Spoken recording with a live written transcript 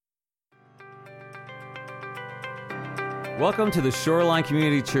Welcome to the Shoreline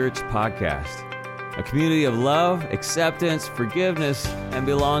Community Church podcast, a community of love, acceptance, forgiveness, and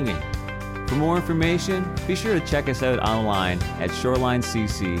belonging. For more information, be sure to check us out online at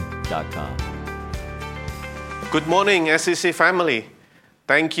shorelinecc.com. Good morning, SCC family.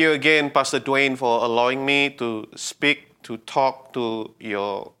 Thank you again, Pastor Dwayne, for allowing me to speak, to talk to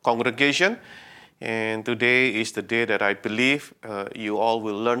your congregation. And today is the day that I believe you all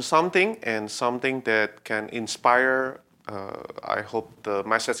will learn something and something that can inspire. I hope the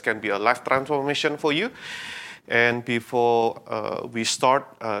message can be a life transformation for you. And before we start,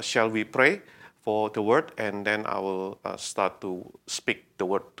 shall we pray for the word? And then I will start to speak the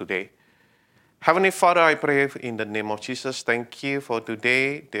word today. Heavenly Father, I pray in the name of Jesus. Thank you for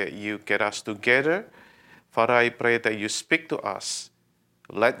today that you get us together. Father, I pray that you speak to us.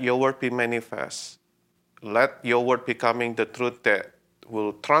 Let your word be manifest. Let your word becoming the truth that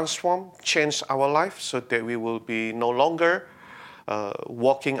will transform, change our life so that we will be no longer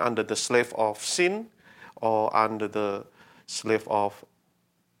walking under the slave of sin or under the slave of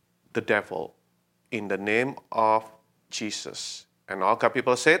the devil. In the name of Jesus. And all God's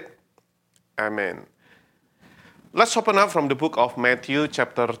people said, Amen. Let's open up from the book of Matthew,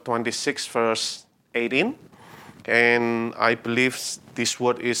 chapter 26, verse 18. And I believe this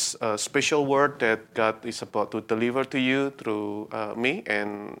word is a special word that God is about to deliver to you through me.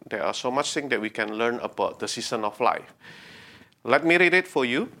 And there are so much things that we can learn about the season of life. Let me read it for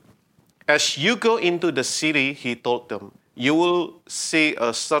you. As you go into the city, he told them, you will see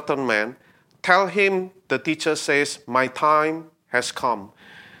a certain man. Tell him the teacher says, my time has come,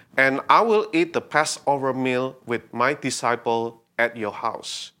 and I will eat the Passover meal with my disciple at your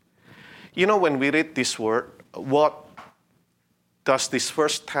house. You know, when we read this word, what does this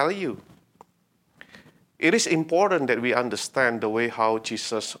verse tell you? It is important that we understand the way how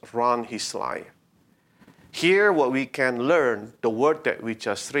Jesus ran his life. Here, what we can learn, the word that we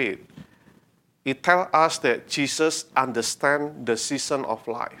just read, it tells us that Jesus understands the season of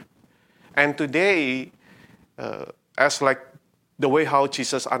life. And today, as like the way how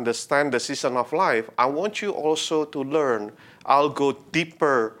Jesus understands the season of life, I want you also to learn. I'll go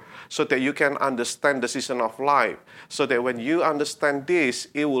deeper so that you can understand the season of life. So that when you understand this,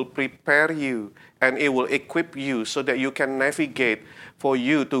 it will prepare you and it will equip you so that you can navigate for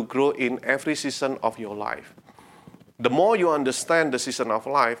you to grow in every season of your life. The more you understand the season of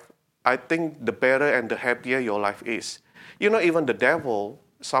life, I think the better and the happier your life is. You know, even the devil,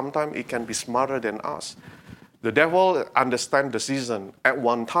 sometimes it can be smarter than us. The devil understands the season. At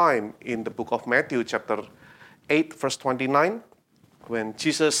one time in the book of Matthew, chapter 8, verse 29, when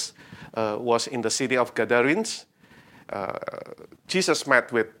Jesus was in the city of Gadarenes, Jesus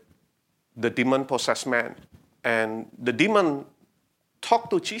met with the demon-possessed man. And the demon talked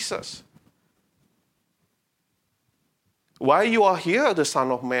to Jesus. Why you are here, the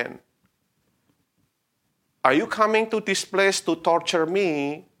Son of Man? Are you coming to this place to torture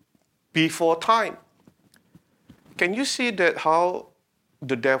me before time? Can you see that how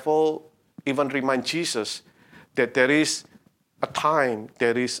the devil even reminds Jesus that there is a time,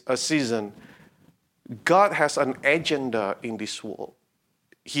 there is a season. God has an agenda in this world.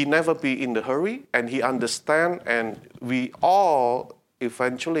 He never be in a hurry, and he understands, and we all,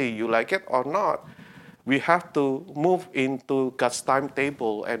 eventually, you like it or not, we have to move into God's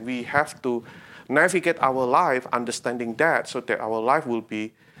timetable, and we have to navigate our life understanding that so that our life will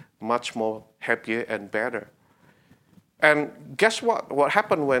be much more happier and better. And guess what? What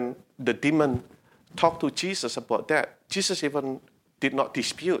happened when the demon talked to Jesus about that? Jesus even did not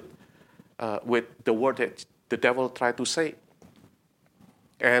dispute with the word that the devil tried to say.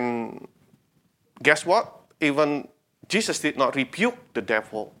 And guess what? Even Jesus did not rebuke the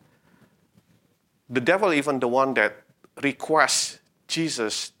devil. The devil even the one that requests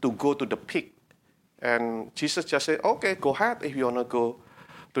Jesus to go to the pig. And Jesus just said, okay, go ahead if you want to go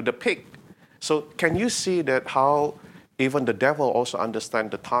to the pig. So can you see that how even the devil also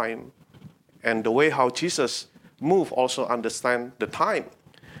understands the time? And the way how Jesus moved also understand the time.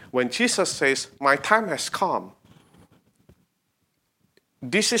 When Jesus says, my time has come,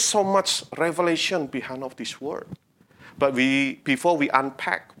 this is so much revelation behind of this word. But before we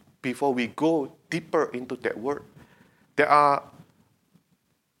unpack, before we go deeper into that word, there are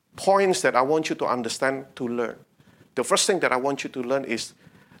points that I want you to understand, to learn. The first thing that I want you to learn is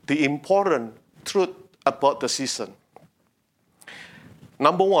the important truth about the season.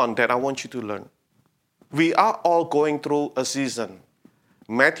 Number one that I want you to learn. We are all going through a season.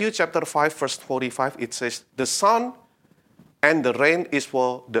 Matthew chapter 5, verse 45, it says, the sun and the rain is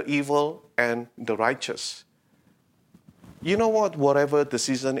for the evil and the righteous. You know what? Whatever the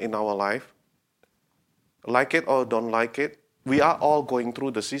season in our life, Like it or don't like it, we are all going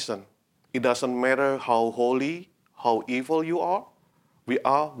through the season. It doesn't matter how holy, how evil you are, we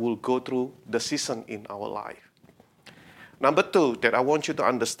all will go through the season in our life. Number two that I want you to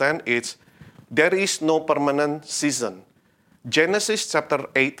understand is there is no permanent season. Genesis chapter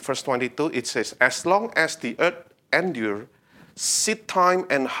 8, verse 22, it says, as long as the earth endures, seed time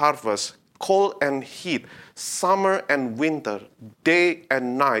and harvest, cold and heat, summer and winter, day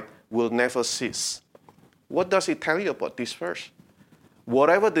and night will never cease. What does it tell you about this verse?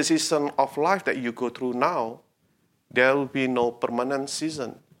 Whatever the season of life that you go through now, there will be no permanent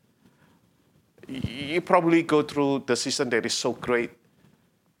season. You probably go through the season that is so great.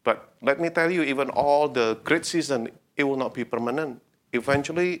 But let me tell you, even all the great season, it will not be permanent.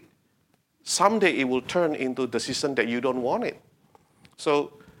 Eventually, someday it will turn into the season that you don't want it.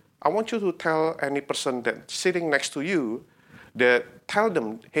 So I want you to tell any person that's sitting next to you, that tell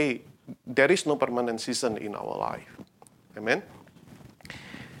them, hey, there is no permanent season in our life. Amen?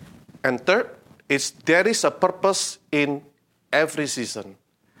 And third, is there is a purpose in every season.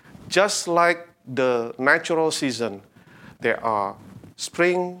 Just like the natural season, there are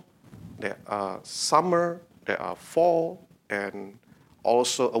spring, there are summer, there are fall, and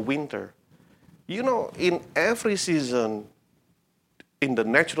also a winter. You know, in every season, in the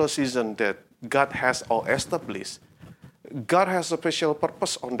natural season that God has all established, God has a special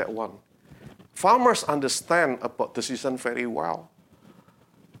purpose on that one. Farmers understand about the season very well.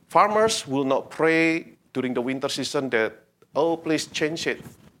 Farmers will not pray during the winter season that, oh, please change it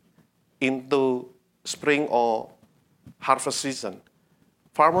into spring or harvest season.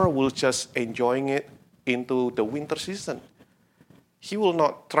 Farmer will just enjoying it into the winter season. He will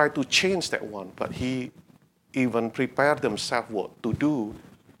not try to change that one, but he even prepare themselves what to do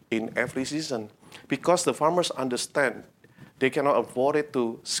in every season. Because the farmers understand they cannot afford it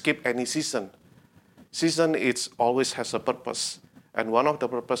to skip any season. Season always has a purpose. And one of the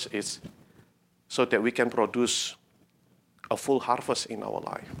purpose is so that we can produce a full harvest in our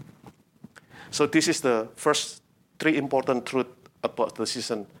life. So this is the first three important truths about the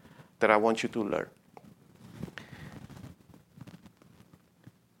season that I want you to learn.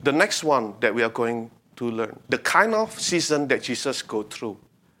 The next one that we are going to learn, the kind of season that Jesus go through.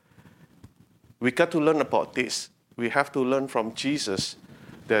 We got to learn about this. We have to learn from Jesus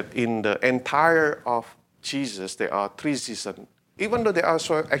that in the entire of Jesus, there are three seasons. Even though there are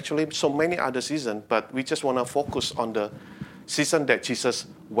actually so many other seasons, but we just want to focus on the season that Jesus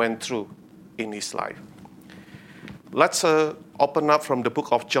went through in his life. Let's open up from the book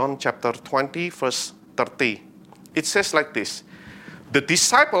of John chapter 20, verse 30. It says like this, the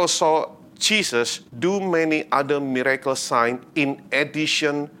disciples saw Jesus do many other miracle signs in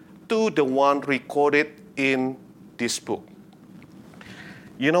addition to the one recorded in this book.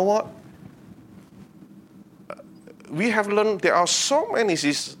 You know what? We have learned there are so many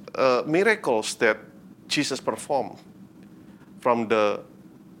miracles that Jesus performed from the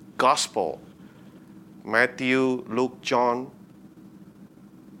gospel, Matthew, Luke, John.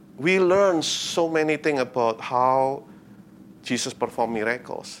 We learn so many things about how Jesus performed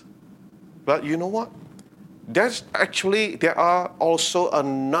miracles. But you know what? There are also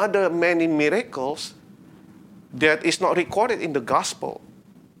another many miracles that is not recorded in the gospel.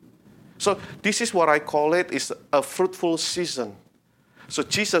 So this is what I call it is a fruitful season. So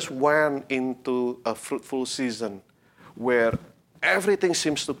Jesus went into a fruitful season where everything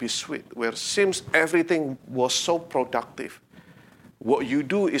seems to be sweet, where seems everything was so productive. What you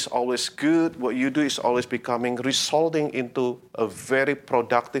do is always good. What you do is always resulting into a very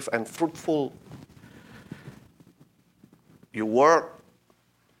productive and fruitful. You work,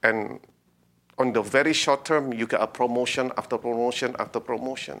 and on the very short term, you get a promotion after promotion after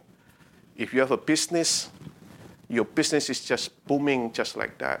promotion. If you have a business, your business is just booming just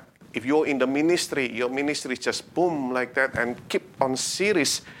like that. If you're in the ministry, your ministry just boom like that and keep on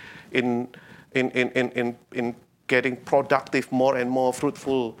series in getting productive, more and more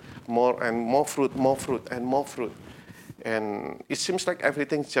fruitful, more and more fruit, more fruit and more fruit. And it seems like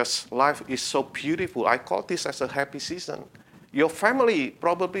life is so beautiful. I call this as a happy season. Your family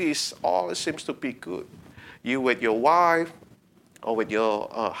probably always seems to be good. You with your wife, or with your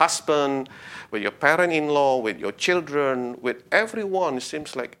husband, with your parent-in-law, with your children, with everyone, it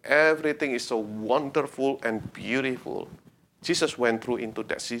seems like everything is so wonderful and beautiful. Jesus went through into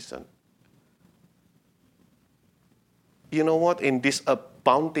that season. You know what? In this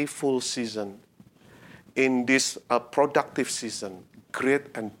bountiful season, in this productive season, great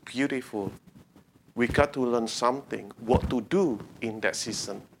and beautiful, we got to learn something, what to do in that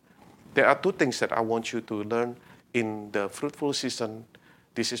season. There are two things that I want you to learn in the fruitful season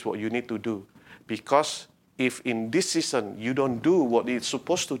this is what you need to do. Because if in this season you don't do what it's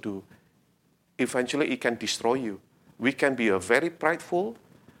supposed to do, eventually it can destroy you. We can be a very prideful.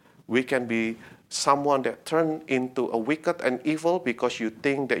 We can be someone that turn into a wicked and evil because you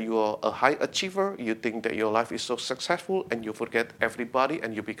think that you are a high achiever. You think that your life is so successful and you forget everybody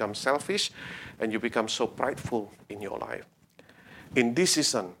and you become selfish and you become so prideful in your life. In this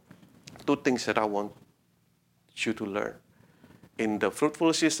season, two things that I want you to learn. In the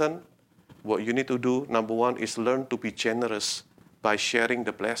fruitful season, what you need to do, number one, is learn to be generous by sharing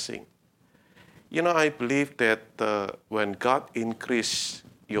the blessing. I believe that when God increases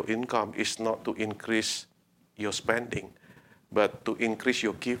your income, it's not to increase your spending, but to increase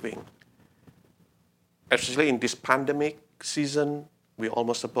your giving. Especially in this pandemic season, we're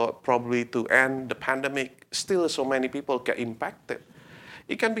almost about probably to end the pandemic. Still, so many people get impacted.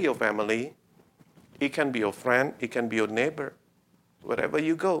 It can be your family, it can be your friend, it can be your neighbor, wherever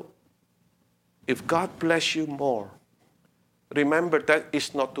you go. If God bless you more, remember that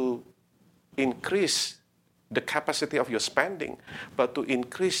it's not to increase the capacity of your spending, but to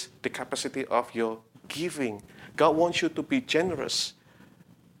increase the capacity of your giving. God wants you to be generous.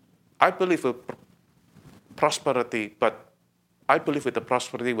 I believe in prosperity, but I believe with the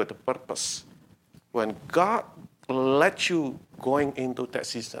prosperity with a purpose. When God lets you going into that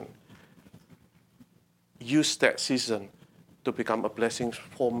season, use that season to become a blessing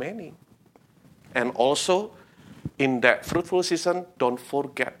for many. And also, in that fruitful season, don't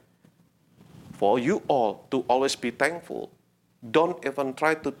forget for you all to always be thankful. Don't even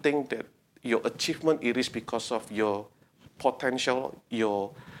try to think that your achievement it is because of your potential,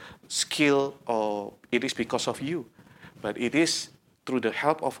 your skill, or it is because of you. But it is through the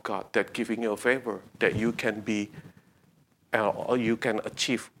help of God that giving you a favor that you can be or you can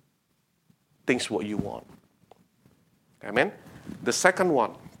achieve things what you want. Amen? The second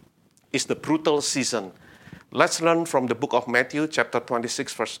one is the brutal season. Let's learn from the book of Matthew, chapter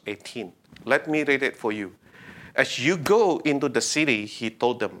 26, verse 18. Let me read it for you. As you go into the city, he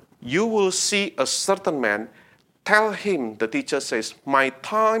told them, you will see a certain man. Tell him, the teacher says, my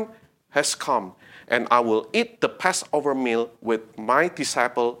time has come, and I will eat the Passover meal with my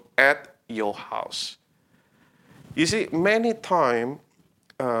disciple at your house. You see, many times,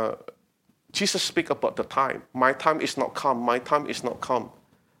 Jesus speaks about the time. My time is not come. My time is not come.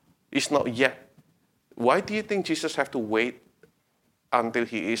 It's not yet. Why do you think Jesus have to wait until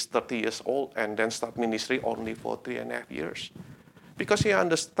he is 30 years old and then start ministry only for 3.5 years? Because he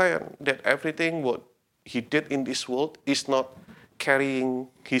understands that everything what he did in this world is not carrying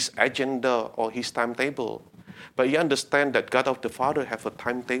his agenda or his timetable. But he understands that God of the Father have a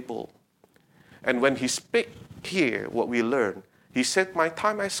timetable. And when he speak here, what we learn, he said, my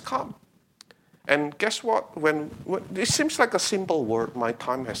time has come. And guess what? When it seems like a simple word, my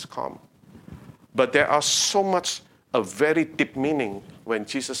time has come. But there are so much a very deep meaning when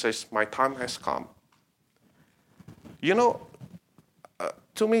Jesus says, my time has come.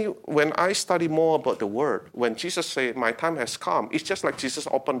 To me, when I study more about the word, when Jesus says, my time has come, it's just like Jesus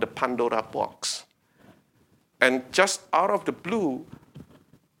opened the Pandora box. And just out of the blue,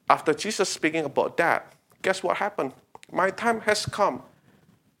 after Jesus speaking about that, guess what happened? My time has come.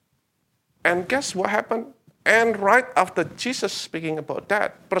 And guess what happened? And right after Jesus speaking about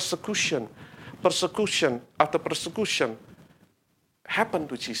that, persecution after persecution happened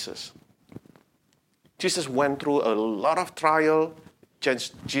to Jesus. Jesus went through a lot of trial.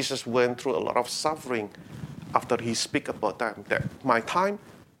 Jesus went through a lot of suffering after he speak about that my time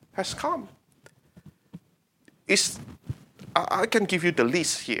has come. I can give you the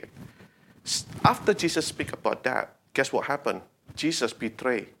list here. After Jesus speak about that, guess what happened? Judas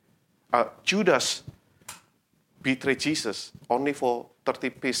betrayed Jesus only for 30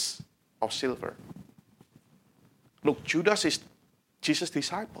 pieces of silver. Look, Judas is Jesus'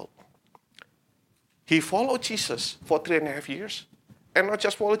 disciple. He followed Jesus for 3.5 years. And not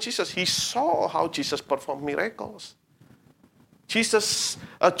just follow Jesus, he saw how Jesus performed miracles. Judas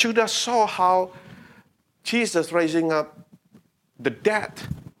saw how Jesus raising up the dead,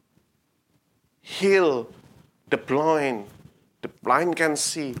 heal the blind can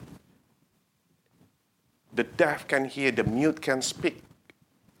see, the deaf can hear, the mute can speak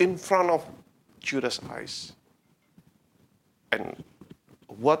in front of Judas' eyes. And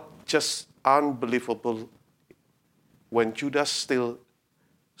what just unbelievable when Judas still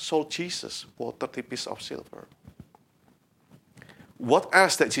sold Jesus for 30 pieces of silver. What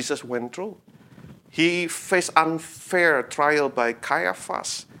else that Jesus went through? He faced unfair trial by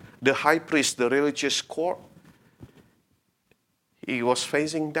Caiaphas, the high priest, the religious court. He was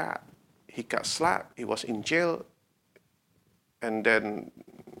facing that. He got slapped. He was in jail. and then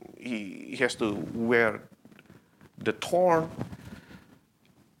he has to wear the thorn,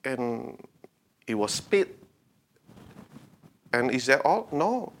 and he was spit. And is that all?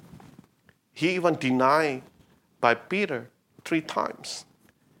 No. He even denied by Peter 3 times.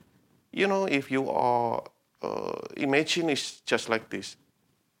 You know, if you are, imagine it's just like this.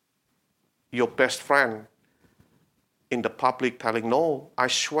 Your best friend in the public telling, no, I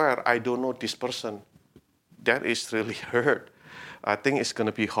swear I don't know this person. That is really hurt. I think it's going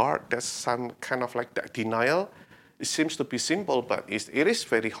to be hard. That's some kind of like that denial. It seems to be simple, but it is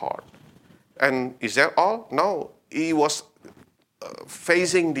very hard. And is that all? No. He was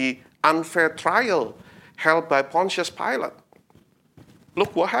facing the unfair trial held by Pontius Pilate.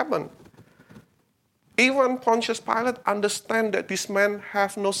 Look what happened. Even Pontius Pilate understands that this man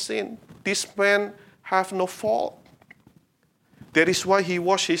have no sin. This man have no fault. That is why he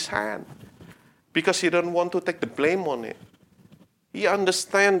washed his hand, because he don't want to take the blame on it. He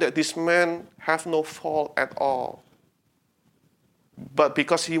understands that this man have no fault at all. But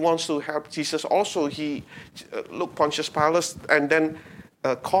because he wants to help Jesus also, he look Pontius Pilate and then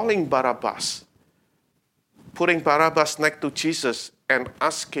calling Barabbas, putting Barabbas next to Jesus and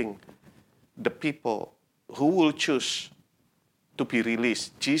asking the people who will choose to be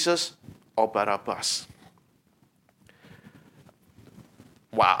released, Jesus or Barabbas.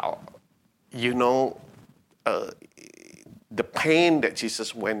 Wow, you know, the pain that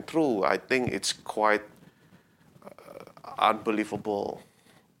Jesus went through, I think it's quite unbelievable.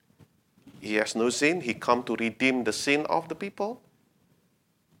 He has no sin. He come to redeem the sin of the people.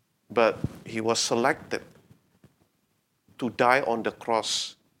 But he was selected to die on the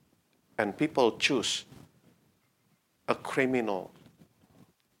cross. And people choose a criminal,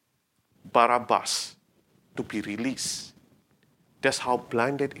 Barabbas, to be released. That's how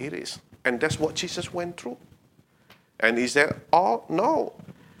blinded it is. And that's what Jesus went through. And is that all? No.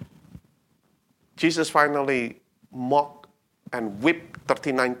 Jesus finally mocked and whipped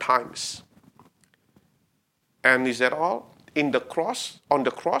 39 times. And is that all? On the cross,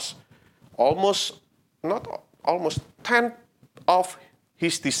 almost 10 of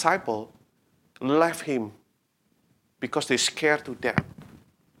his disciples left him because they scared to death.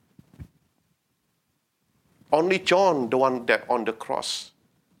 Only John, the one that on the cross.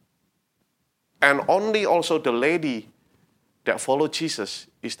 And only also the lady that followed Jesus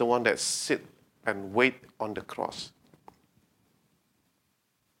is the one that sit and wait on the cross.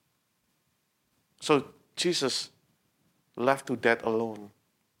 So Jesus left to death alone.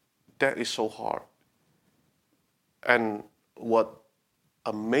 That is so hard. And what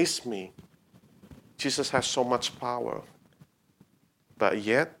amazed me, Jesus has so much power, but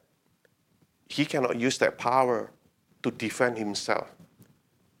yet he cannot use that power to defend himself.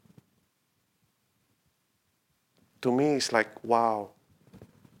 To me, it's like, wow,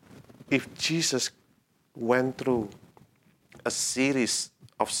 if Jesus went through a series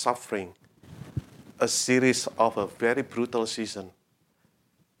of suffering, a series of a very brutal season,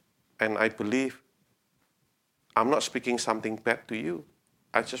 and I believe, I'm not speaking something bad to you.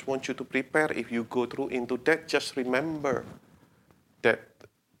 I just want you to prepare. If you go through into that, just remember that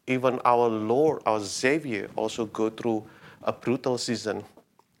even our Lord, our Savior, also go through a brutal season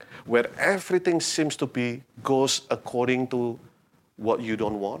where everything seems to be goes according to what you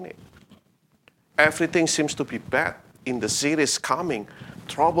don't want it. Everything seems to be bad in the series coming.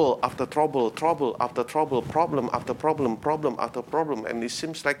 Trouble after trouble, trouble after trouble, problem after problem, problem after problem, and it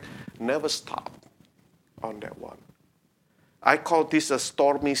seems like never stop on that one. I call this a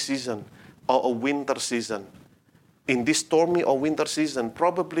stormy season or a winter season. In this stormy or winter season,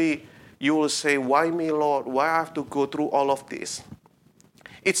 probably you will say, why me, Lord? Why I have to go through all of this?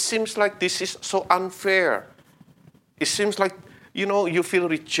 It seems like this is so unfair. It seems like, you feel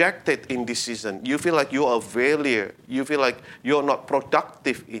rejected in this season. You feel like you're a failure. You feel like you're not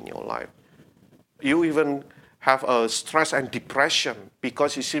productive in your life. You even have a stress and depression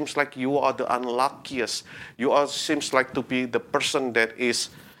because it seems like you are the unluckiest. Seems like to be the person that is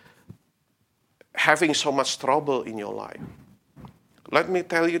having so much trouble in your life. Let me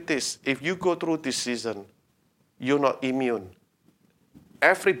tell you this. If you go through this season, you're not immune.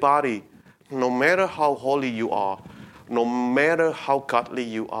 Everybody, no matter how holy you are, no matter how godly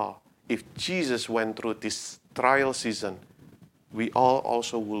you are, if Jesus went through this trial season, we all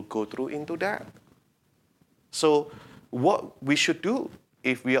also will go through into that. So what we should do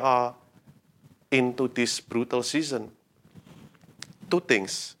if we are into this brutal season? 2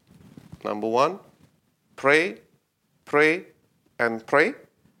 things. Number 1, pray, pray, and pray.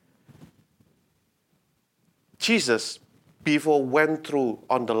 Jesus, before went through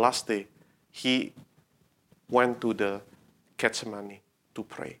on the last day, he went to the Gethsemane to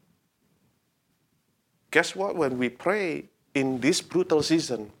pray. Guess what? When we pray in this brutal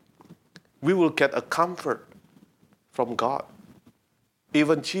season, we will get a comfort from God.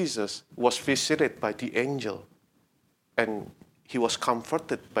 Even Jesus was visited by the angel, and he was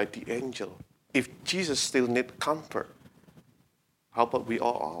comforted by the angel. If Jesus still needs comfort, how about we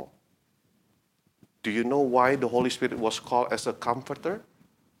all? Do you know why the Holy Spirit was called as a comforter?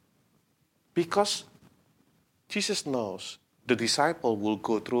 Because Jesus knows the disciple will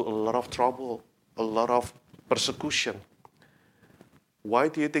go through a lot of trouble, a lot of persecution. Why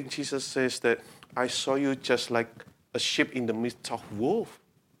do you think Jesus says that I saw you just like a sheep in the midst of wolves?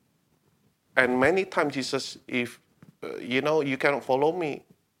 And many times Jesus, if you cannot follow me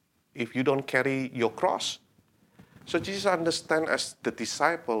if you don't carry your cross. So Jesus understands as the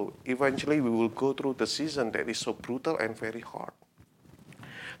disciple, eventually we will go through the season that is so brutal and very hard.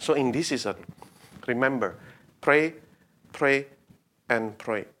 So in this season, remember, pray, pray, and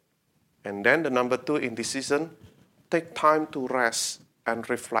pray. And then the number 2 in this season, take time to rest and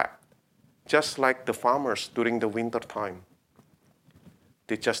reflect. Just like the farmers during the winter time.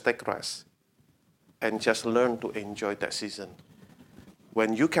 They just take rest and just learn to enjoy that season.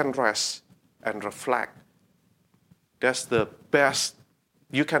 When you can rest and reflect, that's the best.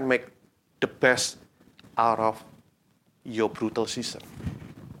 You can make the best out of your brutal season.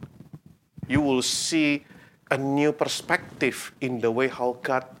 You will see a new perspective in the way how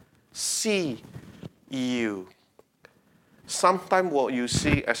God sees you. Sometimes what you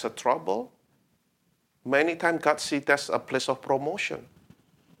see as a trouble, many times God sees that as a place of promotion.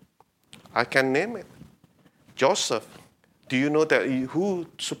 I can name it. Joseph. Do you know that who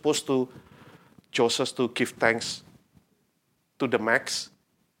supposed to Joseph to give thanks to the max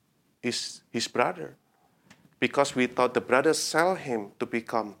is his brother? Because we thought the brothers sold him to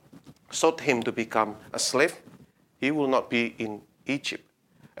become a slave. He will not be in Egypt.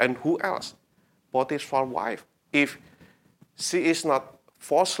 And who else? Potiphar's wife. If she is not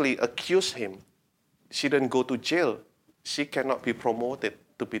falsely accused him, she didn't go to jail, she cannot be promoted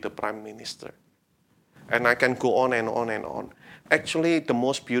to be the prime minister. And I can go on and on and on. Actually, the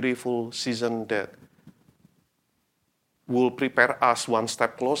most beautiful season that will prepare us one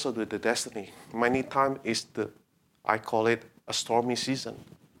step closer to the destiny, many times is I call it a stormy season.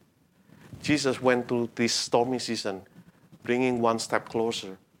 Jesus went through this stormy season, bringing one step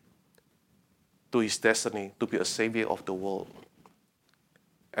closer to his destiny to be a savior of the world.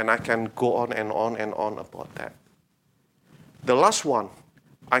 And I can go on and on and on about that. The last one,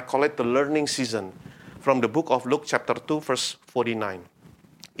 I call it the learning season, from the book of Luke chapter 2, verse 49.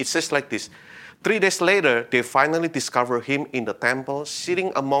 It says like this: 3 days later, they finally discovered him in the temple,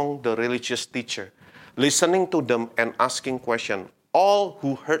 sitting among the religious teachers, listening to them and asking questions. All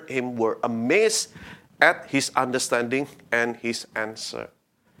who heard him were amazed at his understanding and his answer.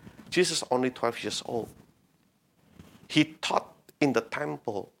 Jesus only 12 years old. He taught in the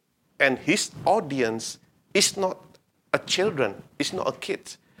temple, and his audience is not a children, it's not a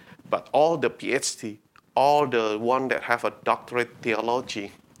kid, but all the PhD, all the one that have a doctorate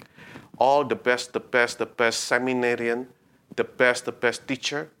theology, all the best seminarian, the best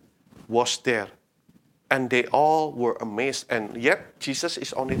teacher was there. And they all were amazed. And yet, Jesus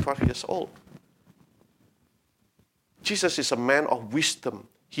is only 12 years old. Jesus is a man of wisdom.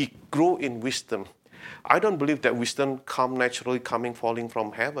 He grew in wisdom. I don't believe that wisdom come naturally falling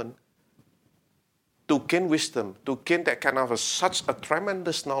from heaven. To gain wisdom, to gain that kind of such a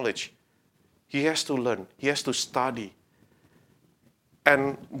tremendous knowledge, he has to learn. He has to study.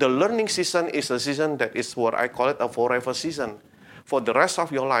 And the learning season is a season that is what I call it a forever season. For the rest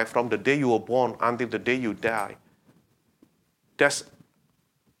of your life, from the day you were born until the day you die. That's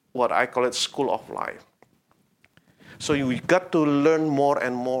what I call it school of life. So you got to learn more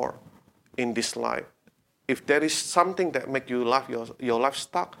and more in this life. If there is something that makes you life, your life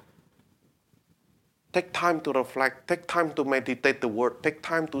stuck, take time to reflect, take time to meditate the word, take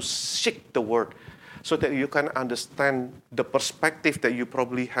time to seek the word, so that you can understand the perspective that you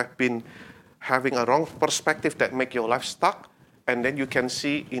probably have been having a wrong perspective that make your life stuck. And then you can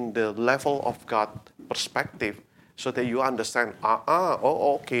see in the level of God perspective, so that you understand,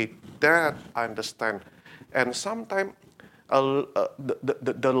 okay, that I understand. And sometimes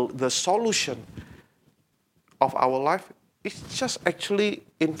the solution of our life is just actually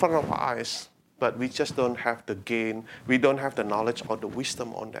in front of our eyes, but we just don't have the gain, we don't have the knowledge or the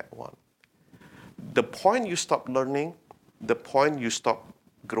wisdom on that one. The point you stop learning, the point you stop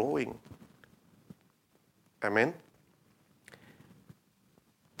growing. Amen?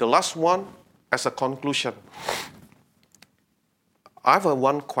 The last one, as a conclusion, I have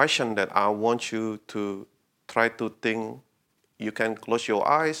one question that I want you to try to think You can close your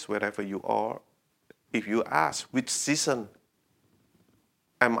eyes wherever you are. If you ask, which season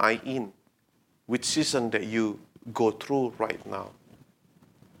am I in? Which season that you go through right now?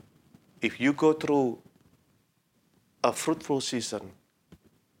 If you go through a fruitful season,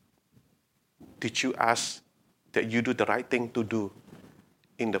 did you ask that you do the right thing to do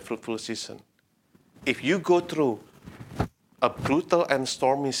in the fruitful season? If you go through a brutal and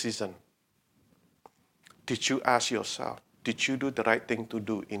stormy season, did you ask yourself, did you do the right thing to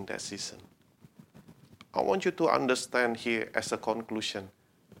do in that season? I want you to understand here as a conclusion,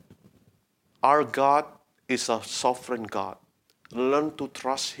 our God is a sovereign God. Learn to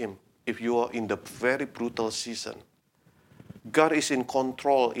trust Him if you are in the very brutal season. God is in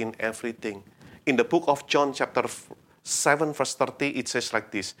control in everything. In the book of John chapter 7 verse 30, it says like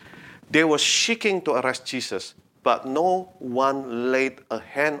this. They were seeking to arrest Jesus, but no one laid a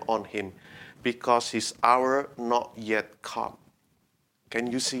hand on Him because His hour not yet come.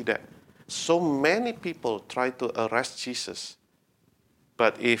 Can you see that? So many people try to arrest Jesus,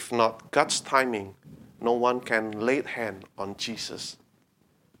 but if not God's timing, no one can lay hand on Jesus.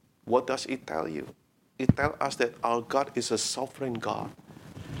 What does it tell you? It tells us that our God is a sovereign God.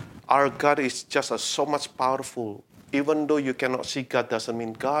 Our God is just so much powerful. Even though you cannot see God, doesn't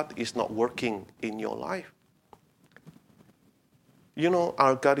mean God is not working in your life. You know,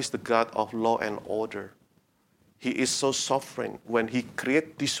 our God is the God of law and order. He is so sovereign. When He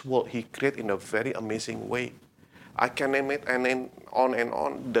created this world, He created in a very amazing way. I can name it and then on and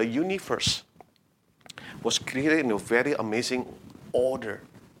on. The universe was created in a very amazing order.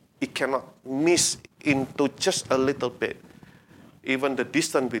 It cannot miss into just a little bit. Even the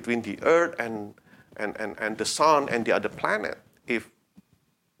distance between the earth and the sun and the other planet, if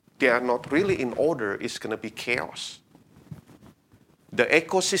they are not really in order, it's going to be chaos. The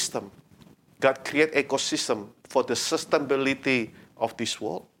ecosystem, God created ecosystem for the sustainability of this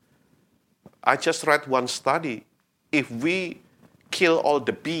world. I just read one study. If we kill all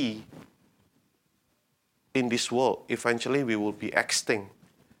the bee in this world, eventually we will be extinct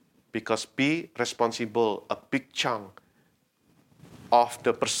because bee responsible a big chunk of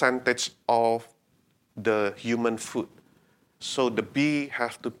the percentage of the human food. So the bee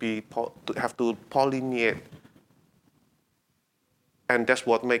have to pollinate, and that's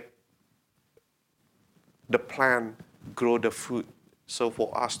what make the plant grow the food. So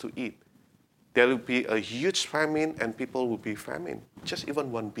for us to eat, there will be a huge famine, and people will be famine. Just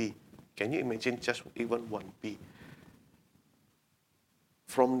even one bee. Can you imagine just even one bee?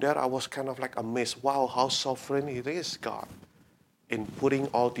 From there, I was kind of like amazed. Wow, how sovereign it is, God, in putting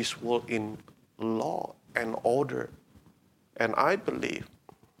all this world in law and order. And I believe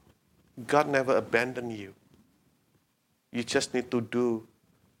God never abandoned you. You just need to do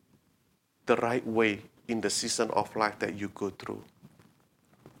the right way in the season of life that you go through.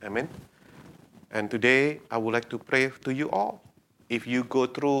 Amen? And today, I would like to pray to you all. If you go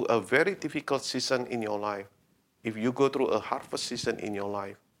through a very difficult season in your life, if you go through a harvest season in your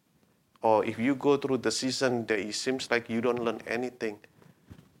life, or if you go through the season that it seems like you don't learn anything,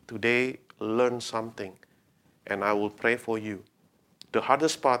 today, learn something, and I will pray for you. The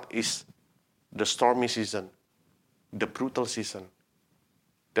hardest part is the stormy season, the brutal season.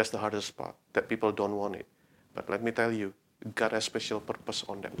 That's the hardest part, that people don't want it. But let me tell you, God has special purpose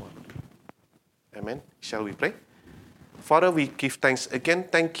on that one. Amen. Shall we pray? Father, we give thanks again.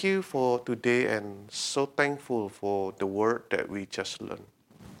 Thank you for today, and so thankful for the word that we just learned.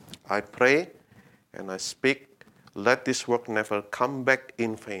 I pray and I speak, let this work never come back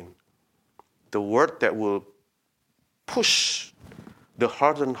in vain. The word that will push the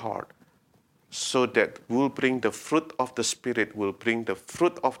hardened heart so that will bring the fruit of the Spirit, will bring the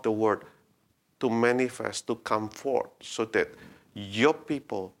fruit of the word to manifest, to come forth, so that your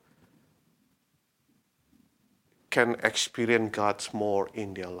people can experience God's more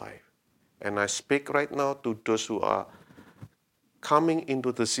in their life. And I speak right now to those who are coming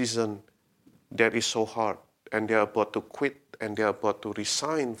into the season that is so hard, and they are about to quit, and they are about to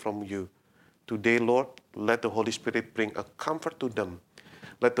resign from you. Today, Lord, let the Holy Spirit bring a comfort to them.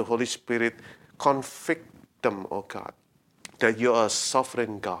 Let the Holy Spirit convict them, oh God, that you are a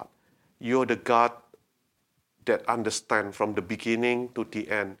sovereign God. You're the God that understands from the beginning to the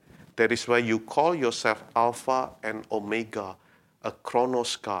end. That is why you call yourself Alpha and Omega, a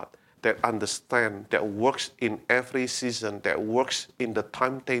Chronos God that understands, that works in every season, that works in the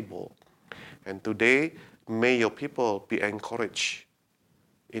timetable. And today, may your people be encouraged.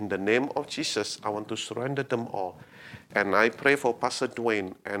 In the name of Jesus, I want to surrender them all. And I pray for Pastor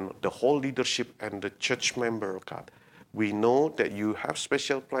Dwayne and the whole leadership and the church member, God. We know that you have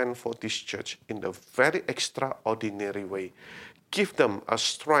special plan for this church in a very extraordinary way. Give them a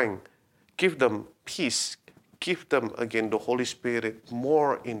strength, give them peace, give them again the Holy Spirit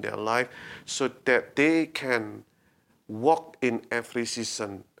more in their life so that they can walk in every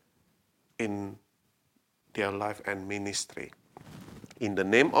season in their life and ministry. In the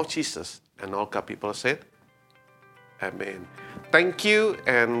name of Jesus, and all God people said, Amen. Thank you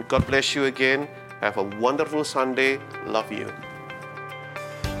and God bless you again. Have a wonderful Sunday. Love you.